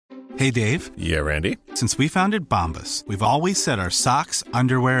Hey, Dave. Yeah, Randy. Since we founded Bombas, we've always said our socks,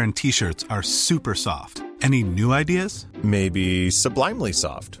 underwear, and T-shirts are super soft. Any new ideas? Maybe sublimely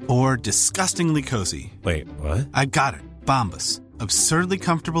soft. Or disgustingly cozy. Wait, what? I got it. Bombas. Absurdly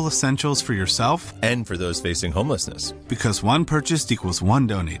comfortable essentials for yourself And for those facing homelessness. because one purchased equals one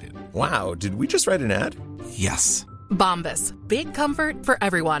donated. Wow, did we just write an ad? Yes. Bombas. Big comfort for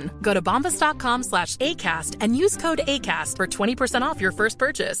everyone. Go to bombas.com/ACAST and use code ACAST for 20% off your first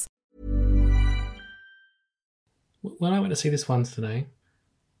purchase. When I went to see this one today,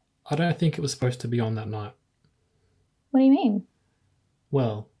 I don't think it was supposed to be on that night. What do you mean?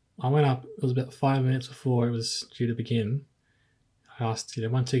 Well, I went up, it was about 5 minutes before it was due to begin. I asked,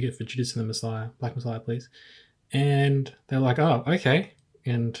 one ticket for Judas and the Messiah, Black Messiah, please. And they're like, oh, okay.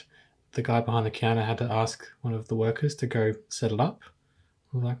 And the guy behind the counter had to ask one of the workers to go set it up.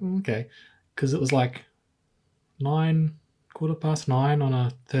 I was like, okay. Because it was like 9:15 on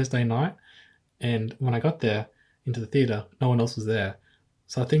a Thursday night. And when I got there into the theatre, no one else was there.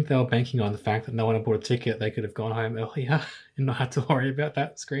 So I think they were banking on the fact that no one had bought a ticket. They could have gone home earlier and not had to worry about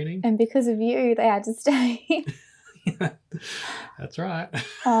that screening. And because of you, they had to stay. That's right.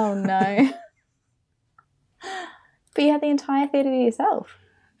 Oh, no. But you had the entire theatre to yourself.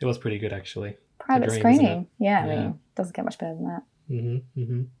 It was pretty good, actually. Private dream, screening. isn't it? Yeah, I Yeah. mean, doesn't get much better than that. Mm-hmm,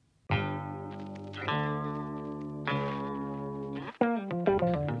 mm-hmm.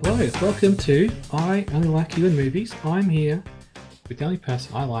 Hello, welcome to I Only Like You in Movies. I'm here with the only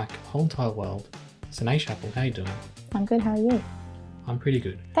person I like in the whole entire world. Sine Chapel, how you doing? I'm good, how are you? I'm pretty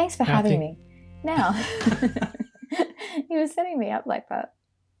good. Thanks for How having thi- me. Now, you were setting me up like that.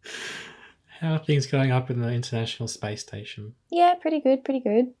 How are things going up in the International Space Station? Yeah, pretty good, pretty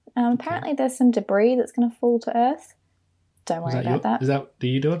good. Apparently there's some debris that's going to fall to Earth. Don't worry about that. Do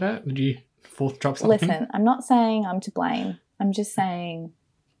you do that? Did you drop something? Listen, I'm not saying I'm to blame. I'm just saying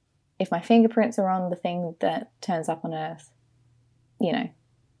if my fingerprints are on the thing that turns up on Earth, we know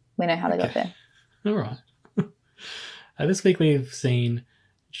how they got there. All right. This week we've seen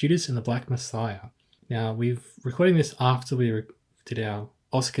Judas and the Black Messiah. Now, we're recording this after we did our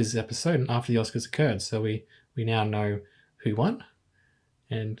Oscars episode and after the Oscars occurred, so we now know who won.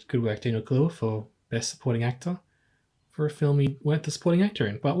 And good work, Daniel Kaluuya, for Best Supporting Actor for a film he weren't the supporting actor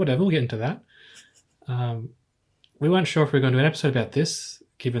in. But whatever, we'll get into that. We weren't sure if we were going to do an episode about this,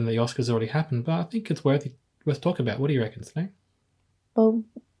 given the Oscars already happened, but I think it's worth talking about. What do you reckon, today? Well,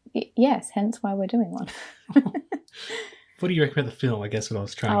 yes, hence why we're doing one. What do you reckon about the film? I guess what I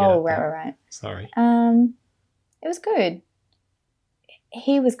was trying to get at. Oh, right. Sorry. It was good.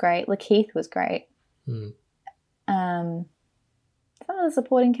 He was great. Lakeith was great. Mm. Some of the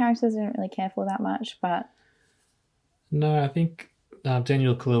supporting characters I didn't really care for that much, but... No, I think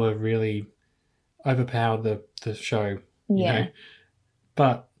Daniel Kaluuya really overpowered the show. Yeah.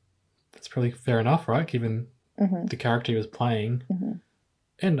 But that's probably fair enough, right? Given Mm-hmm. the character he was playing. Mm-hmm.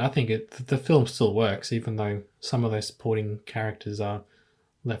 And I think the film still works, even though some of those supporting characters are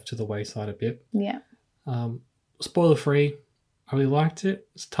left to the wayside a bit. Yeah. Spoiler free, I really liked it.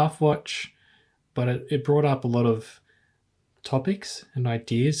 It's a tough watch, but it brought up a lot of topics and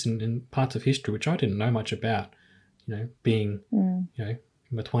ideas and parts of history which I didn't know much about. Being in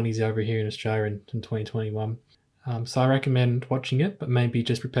my 20s over here in Australia in 2021. So I recommend watching it, but maybe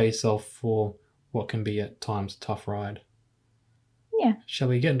just prepare yourself for what can be at times a tough ride. Yeah. Shall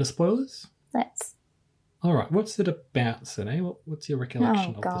we get into spoilers? Let's. All right. What's it about, Sine? What's your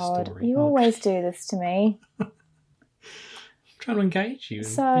recollection of the story? You always do this to me. I'm trying to engage you and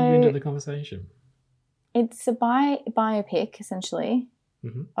So- bring you into the conversation. It's a biopic, essentially,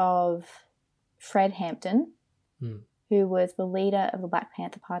 Mhm. of Fred Hampton, Mm. who was the leader of the Black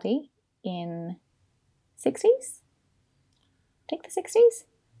Panther Party in 60s? I think the 60s?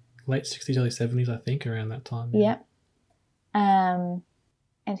 Late 60s, early 70s, I think, around that time. Yep. And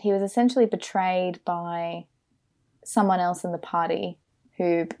he was essentially betrayed by someone else in the party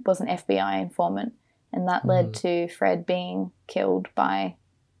who was an FBI informant, and that led to Fred being killed by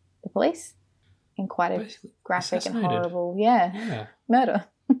the police in quite a Basically graphic and assassinated. horrible, Yeah. murder.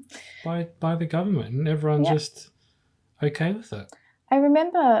 By the government, and everyone's Yep. just okay with it. I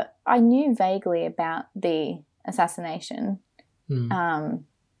remember I knew vaguely about the assassination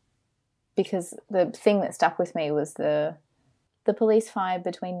because the thing that stuck with me was the police fired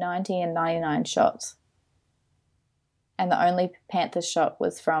between 90 and 99 shots. And the only Panther shot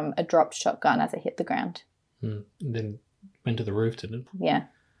was from a dropped shotgun as it hit the ground. And then went to the roof, didn't it? Yeah.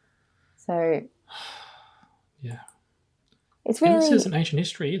 So Yeah. it's And really... this isn't ancient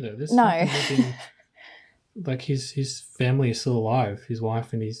history either. This No. happened in- like his family is still alive. His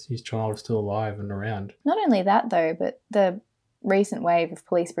wife and his child are still alive and around. Not only that, though, but the recent wave of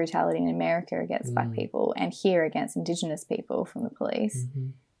police brutality in America against Black people and here against Indigenous people from the police,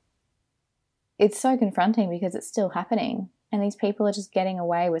 it's so confronting because it's still happening. And these people are just getting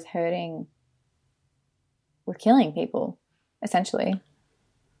away with killing people, essentially.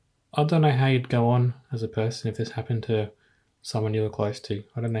 I don't know how you'd go on as a person if this happened to someone you were close to.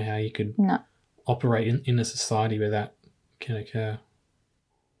 I don't know how you could operate in a society where that can occur.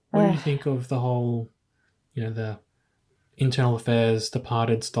 What do you think of the whole, the internal affairs,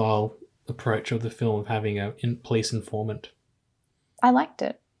 Departed style approach of the film of having a police informant? I liked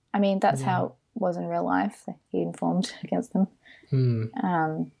it. I mean, that's how it was in real life. He informed against them.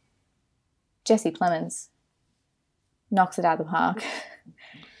 Jesse Plemons knocks it out of the park.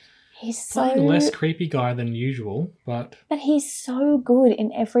 He's so less creepy guy than usual, but he's so good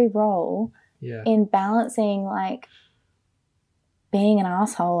in every role. Yeah. In balancing like being an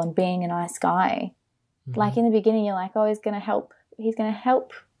asshole and being a nice guy. Like in the beginning, you're like, oh, he's going to help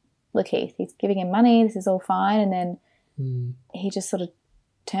Lakeith. He's giving him money. This is all fine. And then he just sort of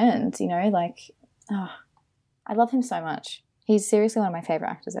turns, I love him so much. He's seriously one of my favorite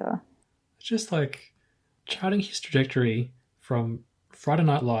actors ever. Just like charting his trajectory from Friday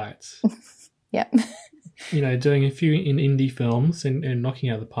Night Lights. Yep. Doing a few in indie films and knocking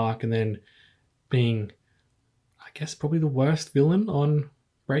out of the park, and then being, I guess, probably the worst villain on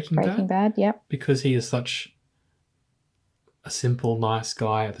Breaking Bad, yep. Because he is such a simple, nice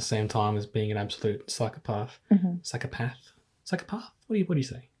guy at the same time as being an absolute psychopath. Psychopath? What do you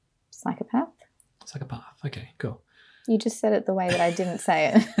say? Psychopath. Okay, cool. You just said it the way that I didn't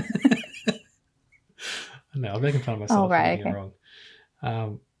say it. No, I'm making fun of myself for getting it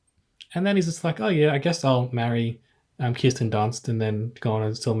wrong. And then he's just like, oh yeah, I guess I'll marry Kirsten Dunst and then go on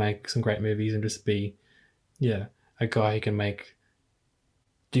and still make some great movies and just be, a guy who can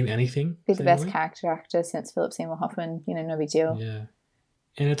do anything. Be the best character actor since Philip Seymour Hoffman, no big deal. Yeah.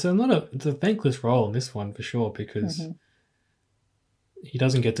 And it's a thankless role in this one for sure, because he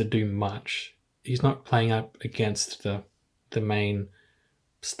doesn't get to do much. He's not playing up against the main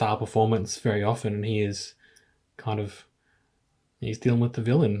star performance very often, and he is he's dealing with the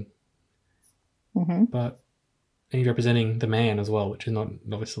villain. But he's representing the man as well, which is not,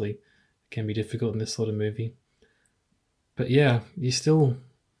 obviously, can be difficult in this sort of movie. But yeah, he's just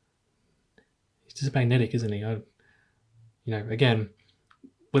magnetic, isn't he? Again,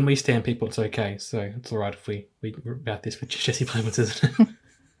 when we stand people, it's okay. So it's all right if we about this with Jesse Plemons, isn't it?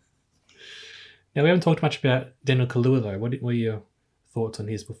 Now, we haven't talked much about Daniel Kaluuya, though. What were your thoughts on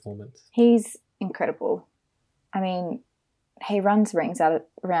his performance? He's incredible. I mean, he runs rings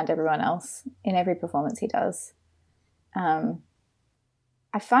around everyone else in every performance he does. I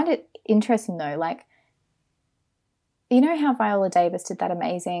find it interesting, though, like, how Viola Davis did that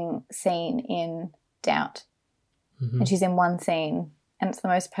amazing scene in Doubt? And she's in one scene, and it's the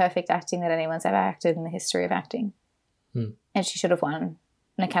most perfect acting that anyone's ever acted in the history of acting. And she should have won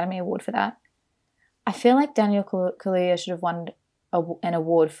an Academy Award for that. I feel like Daniel Kaluuya should have won an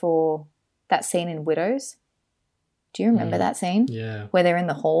award for that scene in Widows. Do you remember that scene? Yeah. Where they're in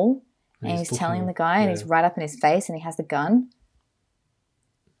the hall and he's telling the guy and he's right up in his face and he has the gun.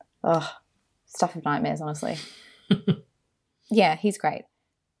 Oh, stuff of nightmares, honestly. Yeah, he's great.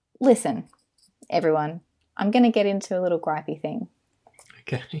 Listen, everyone, I'm going to get into a little gripey thing.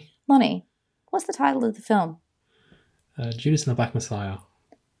 Okay. Lonnie, what's the title of the film? Judas and the Black Messiah.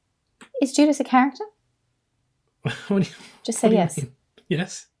 Is Judas a character? What do you, just say yes.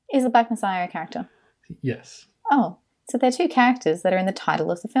 Yes. Is the Black Messiah a character? Yes. Oh, so they're two characters that are in the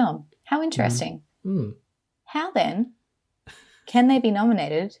title of the film. How interesting. How then can they be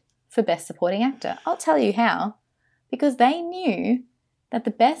nominated for Best Supporting Actor? I'll tell you how. Because they knew that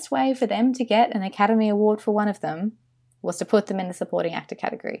the best way for them to get an Academy Award for one of them was to put them in the supporting actor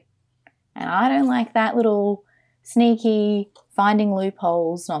category. And I don't like that little sneaky finding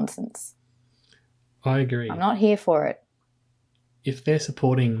loopholes nonsense. I agree. I'm not here for it. If they're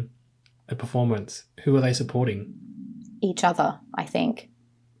supporting a performance, who are they supporting? Each other, I think.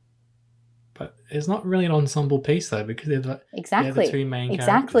 But it's not really an ensemble piece, though, because they're the two main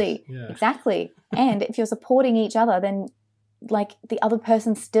characters. Exactly. And if you're supporting each other, then, like, the other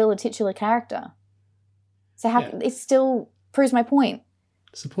person's still a titular character. So it still proves my point.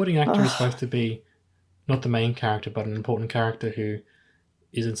 Supporting actor is supposed to be not the main character, but an important character who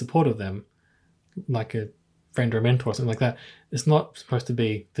is in support of them, like a friend or a mentor or something like that. It's not supposed to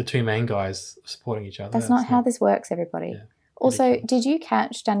be the two main guys supporting each other. That's not how this works, everybody. Yeah, also, did you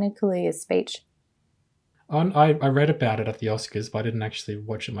catch Daniel Kaluuya's speech? I read about it at the Oscars, but I didn't actually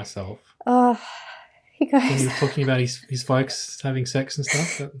watch it myself. He goes, when he was talking about his folks having sex and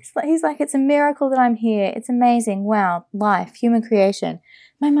stuff. he's like, it's a miracle that I'm here. It's amazing. Wow, life, human creation.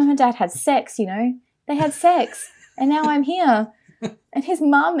 My mum and dad had sex, you know. They had sex, and now I'm here. And his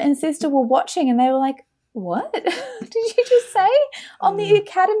mum and sister were watching, and they were like, what did you just say on the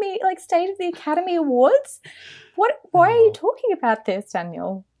Academy, like State of the Academy Awards? Why are you talking about this,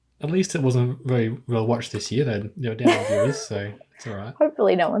 Daniel? At least it wasn't very well watched this year. They were down viewers, so it's all right.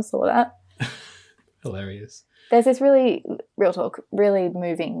 Hopefully no one saw that. Hilarious. There's this really, real talk, really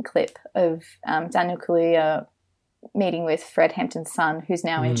moving clip of Daniel Kaluuya meeting with Fred Hampton's son, who's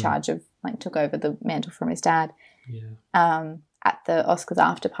now in charge of, like, took over the mantle from his dad, at the Oscars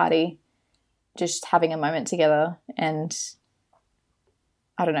after party, just having a moment together. And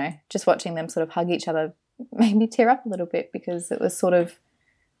I don't know, just watching them sort of hug each other made me tear up a little bit, because it was sort of,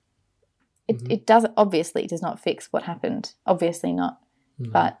 it does not fix what happened, obviously not,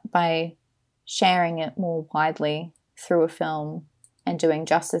 but by sharing it more widely through a film and doing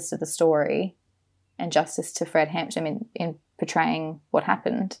justice to the story and justice to Fred Hampton in portraying what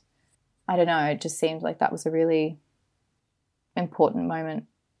happened, I don't know, it just seemed like that was a really important moment.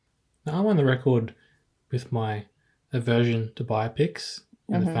 Now, I'm on the record with my aversion to biopics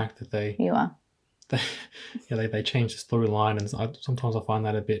and the fact that they change the storyline, and sometimes I find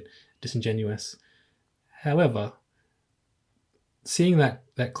that a bit disingenuous. However, seeing that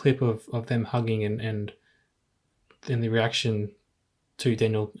clip of them hugging and then the reaction to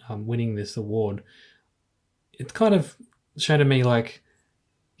Daniel winning this award, it kind of showed to me, like,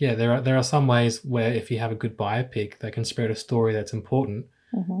 yeah, there are some ways where if you have a good biopic that can spread a story that's important,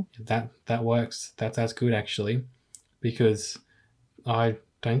 that works. That's good, actually, because I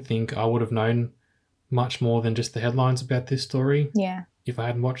don't think I would have known much more than just the headlines about this story if I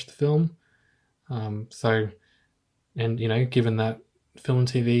hadn't watched the film. And, you know, given that film and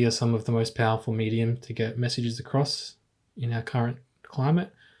TV are some of the most powerful medium to get messages across in our current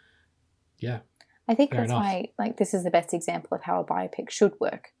climate, I think that's why, like, this is the best example of how a biopic should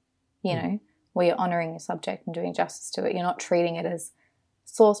work, you know, where you're honouring your subject and doing justice to it. You're not treating it as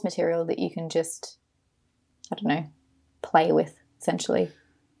source material that you can just, I don't know, play with, essentially.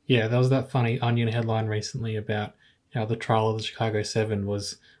 Yeah, there was that funny Onion headline recently about how the trial of the Chicago 7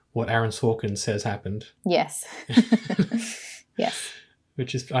 was what Aaron Sorkin says happened. Yes. Yes.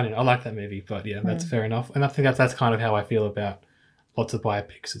 Which is, I don't know, I like that movie, but yeah, that's fair enough. And I think that's kind of how I feel about lots of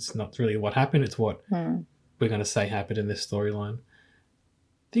biopics. It's not really what happened, it's what we're going to say happened in this storyline.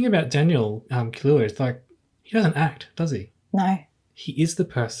 The thing about Daniel Kaluuya is, like, he doesn't act, does he? No. He is the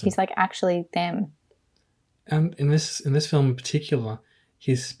person. He's, like, actually them. And in this film in particular,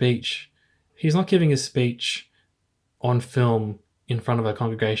 his speech, he's not giving his speech on film in front of a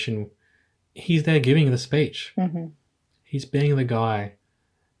congregation. He's there giving the speech. He's being the guy,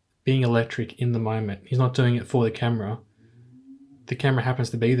 being electric in the moment. He's not doing it for the camera. The camera happens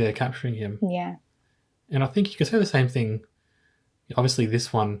to be there capturing him. Yeah. And I think you could say the same thing. Obviously,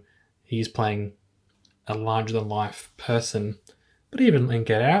 this one, he's playing a larger-than-life person. But even in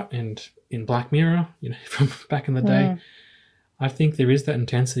Get Out and in Black Mirror, you know, from back in the day, I think there is that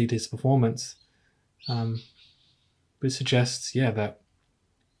intensity to his performance, which suggests, that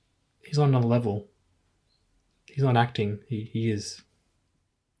he's on another level. He's not acting. He is.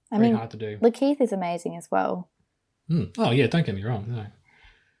 Very hard to do. Lakeith is amazing as well. Oh yeah, don't get me wrong. No.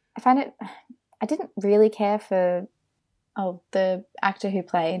 I find it. I didn't really care for the actor who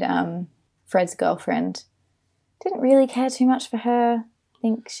played Fred's girlfriend. Didn't really care too much for her. I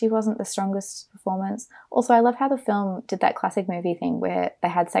think she wasn't the strongest performance. Also, I love how the film did that classic movie thing where they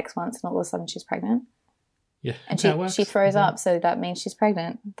had sex once and all of a sudden she's pregnant. Yeah, and she throws up, so that means she's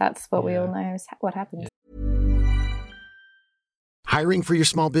pregnant. That's what we all know is what happens. Hiring for your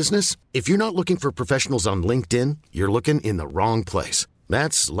small business? If you're not looking for professionals on LinkedIn, you're looking in the wrong place.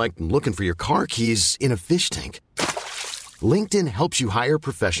 That's like looking for your car keys in a fish tank. LinkedIn helps you hire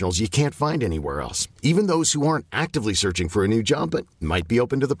professionals you can't find anywhere else, even those who aren't actively searching for a new job but might be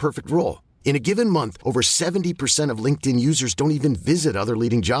open to the perfect role. In a given month, over 70% of LinkedIn users don't even visit other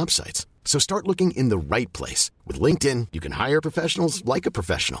leading job sites. So start looking in the right place. With LinkedIn, you can hire professionals like a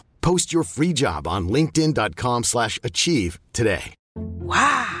professional. Post your free job on linkedin.com/achieve today.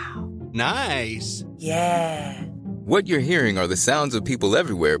 Wow. Nice. Yeah. What you're hearing are the sounds of people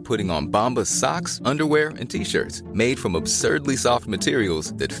everywhere putting on Bombas socks, underwear, and T-shirts made from absurdly soft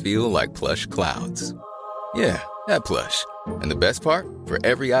materials that feel like plush clouds. Yeah, that plush. And the best part? For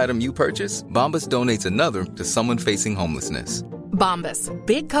every item you purchase, Bombas donates another to someone facing homelessness. Bombas.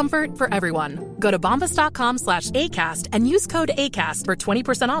 Big comfort for everyone. Go to bombas.com/ACAST and use code ACAST for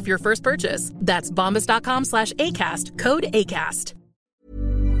 20% off your first purchase. That's bombas.com/ACAST. Code ACAST.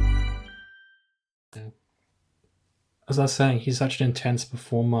 as I was saying, he's such an intense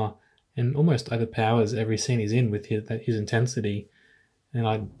performer and almost overpowers every scene he's in with his intensity. And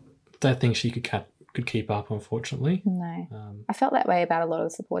I don't think she could keep up, unfortunately. No. I felt that way about a lot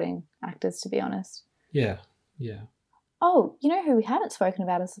of supporting actors, to be honest. Yeah. Oh, you know who we haven't spoken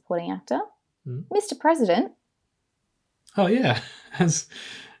about as supporting actor? Mr. President. Oh, yeah.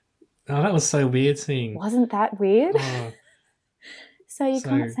 That was so weird seeing. Wasn't that weird? Oh, so you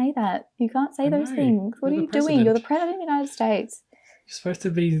can't say that. You can't say those things. What are you doing? You're the President of the United States. You're supposed to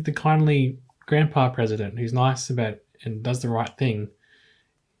be the kindly grandpa president who's nice about and does the right thing.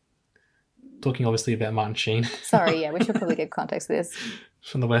 Talking obviously about Martin Sheen. Sorry, yeah, we should probably give context to this.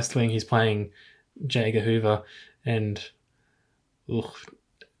 From The West Wing, he's playing J. Edgar Hoover, and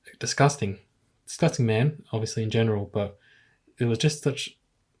disgusting man, obviously in general, but it was just such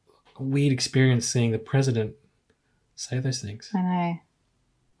a weird experience seeing the president say those things. I know.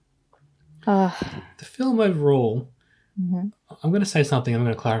 Oh. The film overall, I'm going to say something, I'm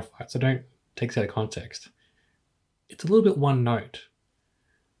going to clarify it, so don't take it out of context. It's a little bit one note.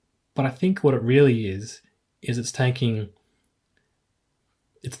 But I think what it really is it's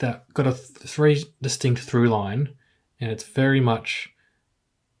got a three distinct through line, and it's very much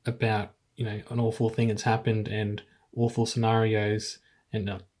about, an awful thing that's happened and awful scenarios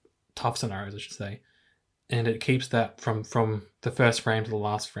and tough scenarios, I should say. And it keeps that from the first frame to the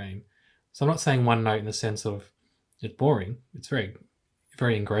last frame. So I'm not saying one note in the sense of it's boring. It's very,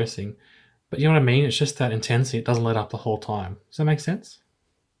 very engrossing. But you know what I mean? It's just that intensity. It doesn't let up the whole time. Does that make sense?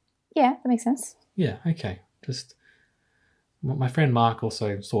 Yeah, that makes sense. Yeah, okay. Just my friend Mark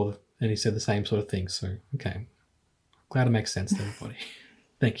also saw and he said the same sort of thing. So, okay. Glad it makes sense to everybody.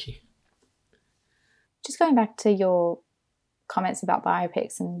 Thank you. Just going back to your comments about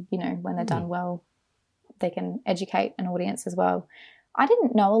biopics and, when they're done well, they can educate an audience as well. I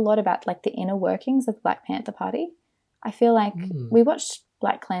didn't know a lot about, the inner workings of the Black Panther Party. I feel like we watched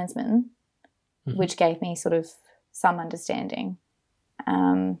Black Klansman, which gave me sort of some understanding.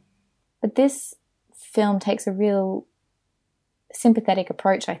 But this film takes a real sympathetic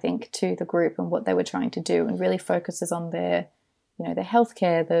approach, I think, to the group and what they were trying to do, and really focuses on their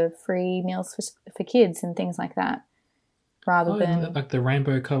healthcare, the free meals for kids and things like that, rather than... Like the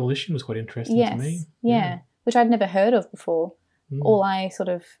Rainbow Coalition was quite interesting to me. Yeah, which I'd never heard of before. All I sort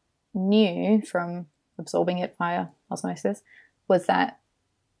of knew from absorbing it via osmosis was that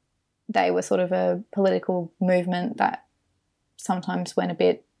they were sort of a political movement that sometimes went a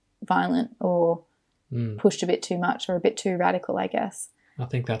bit violent or pushed a bit too much or a bit too radical, I guess. I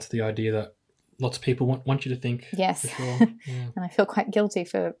think that's the idea that lots of people want you to think. Yes. For sure. Yeah. And I feel quite guilty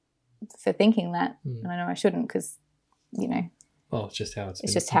for thinking that. And I know I shouldn't because, well, it's just how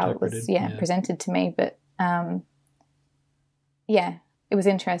it's just how it was presented to me. But it was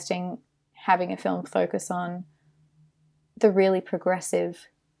interesting having a film focus on the really progressive,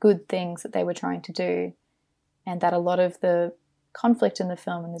 good things that they were trying to do, and that a lot of the conflict in the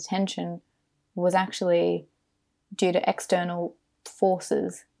film and the tension was actually due to external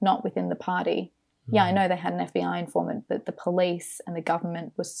forces, not within the party. Yeah, I know they had an FBI informant, but the police and the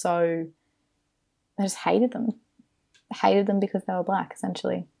government were they just hated them. They hated them because they were Black,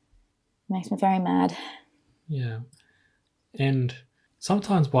 essentially. It makes me very mad. Yeah. And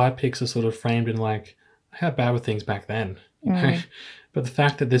sometimes biopics are sort of framed in how bad were things back then? But the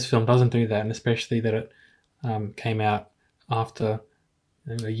fact that this film doesn't do that, and especially that it came out after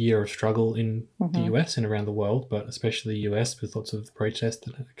a year of struggle in the US and around the world, but especially the US with lots of protests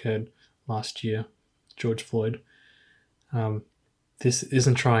that occurred last year, George Floyd. This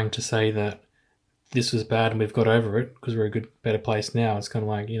isn't trying to say that this was bad and we've got over it because we're a better place now. It's kind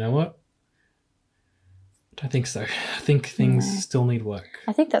of you know what? I don't think so. I think things still need work.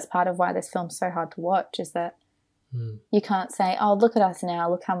 I think that's part of why this film's so hard to watch, is that you can't say, oh, look at us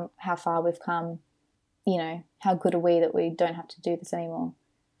now, look how far we've come. How good are we that we don't have to do this anymore?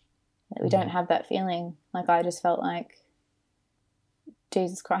 That we don't have that feeling. I just felt like,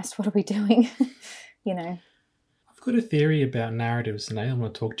 Jesus Christ, what are we doing? I've got a theory about narratives, and I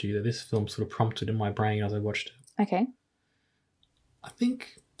want to talk to you that this film sort of prompted in my brain as I watched it. Okay. I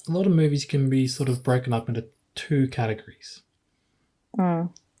think a lot of movies can be sort of broken up into two categories.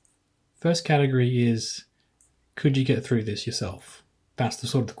 First category is, could you get through this yourself? That's the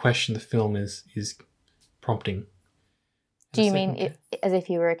sort of the question the film is prompting. Do you mean as if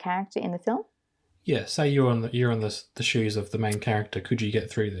you were a character in the film? Yeah, say you're on the shoes of the main character. Could you get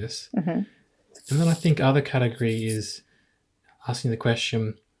through this? And then I think other category is asking the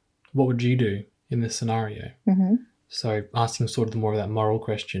question, what would you do in this scenario? So asking sort of more of that moral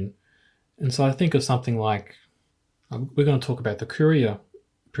question. And so I think of something like, we're going to talk about The Courier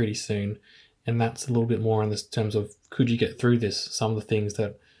pretty soon, and that's a little bit more in this terms of could you get through this? Some of the things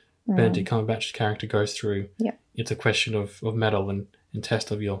that Benedict Cumberbatch's character goes through. Yeah. It's a question of mettle and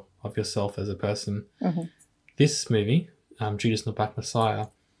test of yourself as a person. Mm-hmm. This movie, Judas and the Black Messiah,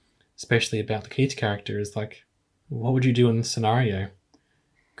 especially about the Keith character, is like, what would you do in this scenario?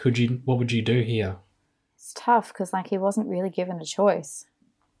 What would you do here? It's tough because like he wasn't really given a choice.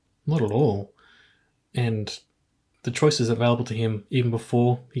 Not at all. And the choices available to him even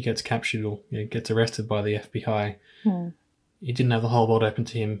before he gets captured or gets arrested by the FBI. He didn't have the whole world open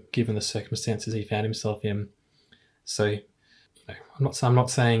to him given the circumstances he found himself in. So I'm not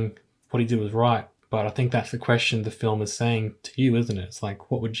saying what he did was right, but I think that's the question the film is saying to you, isn't it? It's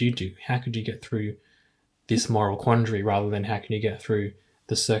like, what would you do? How could you get through this moral quandary rather than how can you get through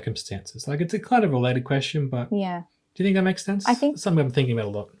the circumstances? Like, it's a kind of related question, but Yeah. do you think that makes sense? I think- It's something I've been thinking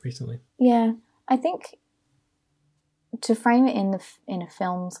about a lot recently. Yeah. I think to frame it in a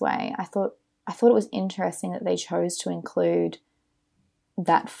film's way, I thought it was interesting that they chose to include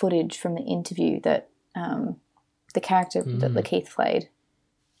that footage from the interview that the character that Lakeith played,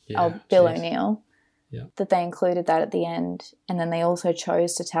 Bill O'Neill, that they included that at the end. And then they also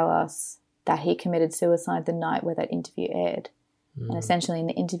chose to tell us that he committed suicide the night where that interview aired. And essentially in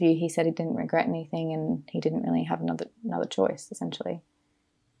the interview he said he didn't regret anything and he didn't really have another choice, essentially.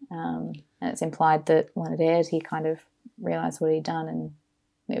 And it's implied that when it aired he kind of realised what he'd done and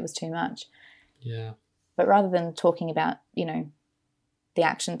it was too much. Yeah. But rather than talking about, the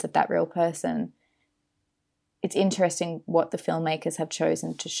actions of that real person, it's interesting what the filmmakers have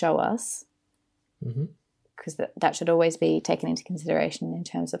chosen to show us, because that should always be taken into consideration in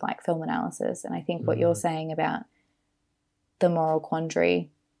terms of like film analysis. And I think what you're saying about the moral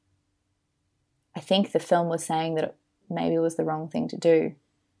quandary, I think the film was saying that it maybe was the wrong thing to do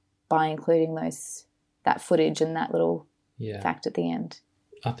by including that footage and that little fact at the end.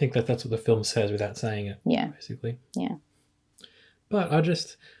 I think that's what the film says without saying it. Yeah. Basically. Yeah. But I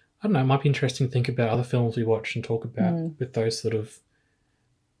don't know, it might be interesting to think about other films we watch and talk about with those sort of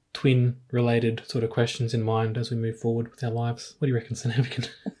twin-related sort of questions in mind as we move forward with our lives. What do you reckon, Sana?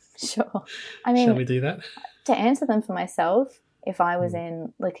 Sure. I mean, shall we do that? To answer them for myself, if I was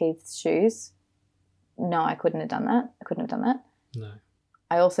in Lakeith's shoes, no, I couldn't have done that. I couldn't have done that. No.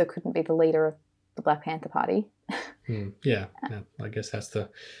 I also couldn't be the leader of the Black Panther Party. Yeah, I guess that's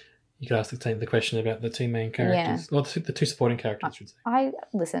you could ask the question about the two main characters. Or the two supporting characters, I should say.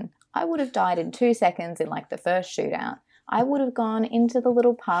 Listen, I would have died in 2 seconds in like the first shootout. I would have gone into the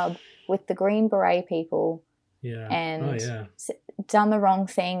little pub with the Green Beret people and done the wrong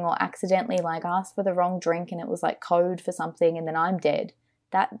thing or accidentally like asked for the wrong drink and it was like code for something and then I'm dead.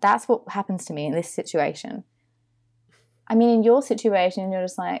 That's what happens to me in this situation. I mean, in your situation, you're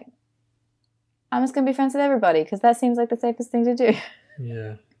just like, I'm just going to be friends with everybody because that seems like the safest thing to do.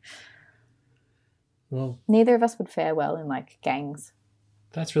 Yeah. Well, neither of us would fare well in like gangs.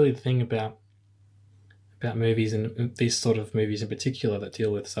 That's really the thing about movies and these sort of movies in particular that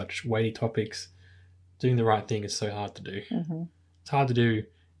deal with such weighty topics. Doing the right thing is so hard to do. It's hard to do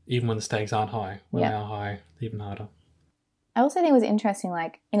even when the stakes aren't high. When they are high, even harder. I also think it was interesting,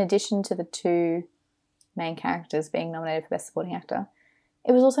 like, in addition to the two main characters being nominated for Best Supporting Actor,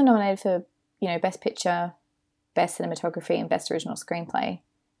 it was also nominated for, Best Picture, Best Cinematography and Best Original Screenplay.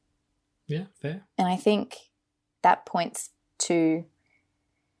 Yeah, fair. And I think that points to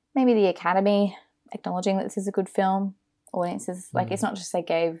maybe the Academy acknowledging that this is a good film. Audiences, like, it's not just they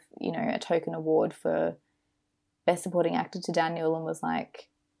gave, a token award for Best Supporting Actor to Daniel and was like,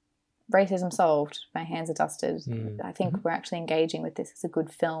 racism solved, my hands are dusted. I think we're actually engaging with this as a good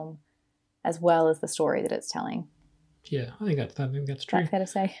film as well as the story that it's telling. Yeah, I think that's true. Is that fair to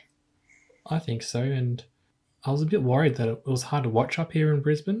say? I think so, and I was a bit worried that it was hard to watch up here in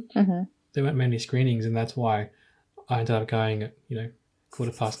Brisbane. There weren't many screenings, and that's why I ended up going at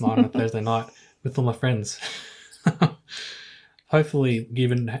 9:15 on a Thursday night with all my friends. Hopefully,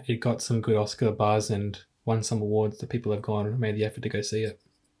 given it got some good Oscar buzz and won some awards, that people have gone and made the effort to go see it.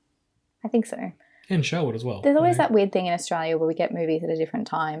 I think so. And show it as well. There's always that weird thing in Australia where we get movies at a different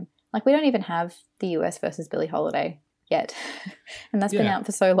time. Like, we don't even have the US versus Billie Holiday yet. And that's been out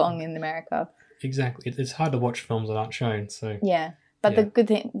for so long in America. Exactly. It's hard to watch films that aren't shown. So yeah. But the good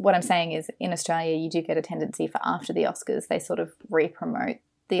thing, what I'm saying is, in Australia, you do get a tendency for after the Oscars, they sort of re-promote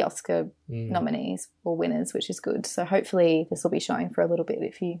the Oscar nominees or winners, which is good. So hopefully this will be showing for a little bit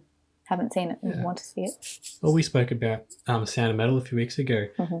if you haven't seen it and want to see it. Well, we spoke about Sound of Metal a few weeks ago,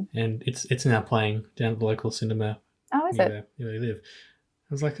 and it's now playing down at the local cinema. Oh, is it? Where we live.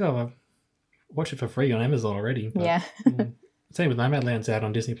 I was like, I watched it for free on Amazon already. But, yeah. Same with Nomadland's out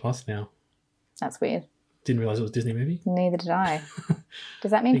on Disney Plus now. That's weird. Didn't realise it was a Disney movie. Neither did I.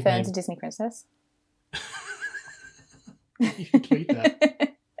 Does that mean Fern's a Disney princess? You can tweet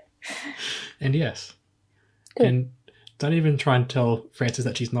that. And yes. Good. And don't even try and tell Frances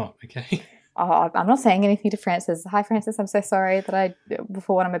that she's not, okay? Oh, I'm not saying anything to Frances. Hi, Frances. I'm so sorry that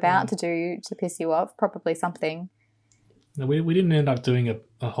for what I'm about to do to piss you off. Probably something. No, we didn't end up doing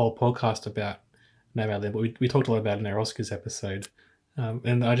a whole podcast about Nomadland, but we talked a lot about it in our Oscars episode.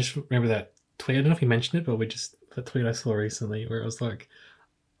 And I just remember that tweet. I don't know if you mentioned it, but that tweet I saw recently where it was like,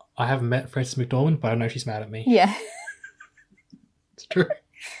 I haven't met Frances McDormand, but I know she's mad at me. Yeah. It's true.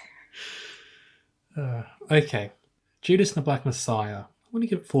 Okay. Judas and the Black Messiah. I'm going to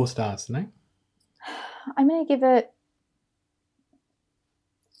give it 4 stars, Danae. I'm going to give it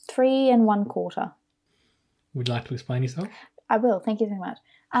 3 1/4. Would you like to explain yourself? I will. Thank you so much.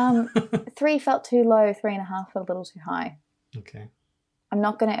 3 felt too low. 3.5 felt a little too high. Okay. I'm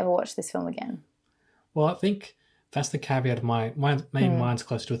not going to ever watch this film again. Well, I think that's the caveat of mine's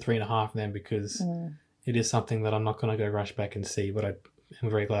closer to a 3.5 then, because it is something that I'm not going to go rush back and see, but I'm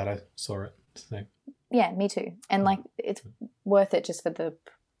very glad I saw it. So. Yeah, me too. And like, it's worth it just for the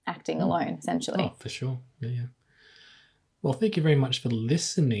acting alone, essentially. Oh, for sure. Yeah. Well, thank you very much for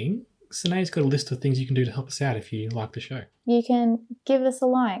listening. Sinead's got a list of things you can do to help us out if you like the show. You can give us a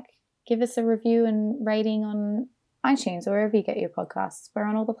like, give us a review and rating on iTunes or wherever you get your podcasts. We're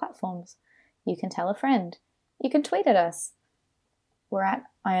on all the platforms. You can tell a friend. You can tweet at us. We're at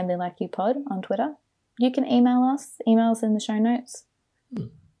I Only Like You Pod on Twitter. You can email us. Emails in the show notes.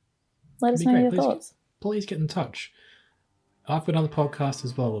 Let us know your thoughts. Please get in touch. I've got another podcast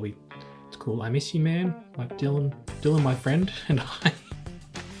as well. It's called I Miss You Man. Like Dylan, my friend, and I.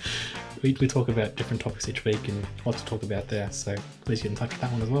 We talk about different topics each week and lots to talk about there. So please get in touch with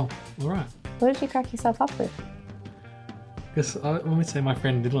that one as well. All right. What did you crack yourself up with? Because I always say my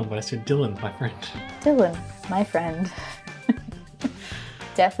friend Dylan, but I said Dylan, my friend. Dylan, my friend.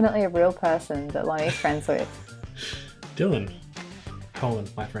 Definitely a real person that Lonnie's friends with. Dylan,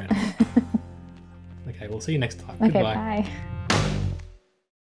 my friend. Okay, we'll see you next time. Okay, Goodbye. bye.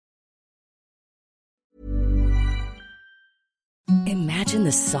 Imagine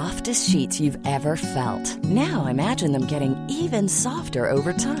the softest sheets you've ever felt. Now imagine them getting even softer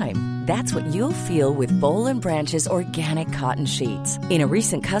over time. That's what you'll feel with Boll & Branch's organic cotton sheets. In a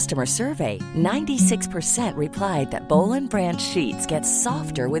recent customer survey, 96% replied that Boll & Branch sheets get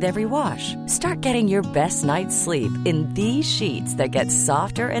softer with every wash. Start getting your best night's sleep in these sheets that get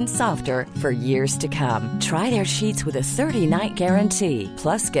softer and softer for years to come. Try their sheets with a 30-night guarantee.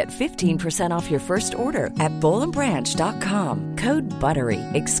 Plus, get 15% off your first order at bollandbranch.com. Code BUTTERY.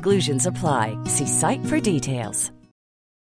 Exclusions apply. See site for details.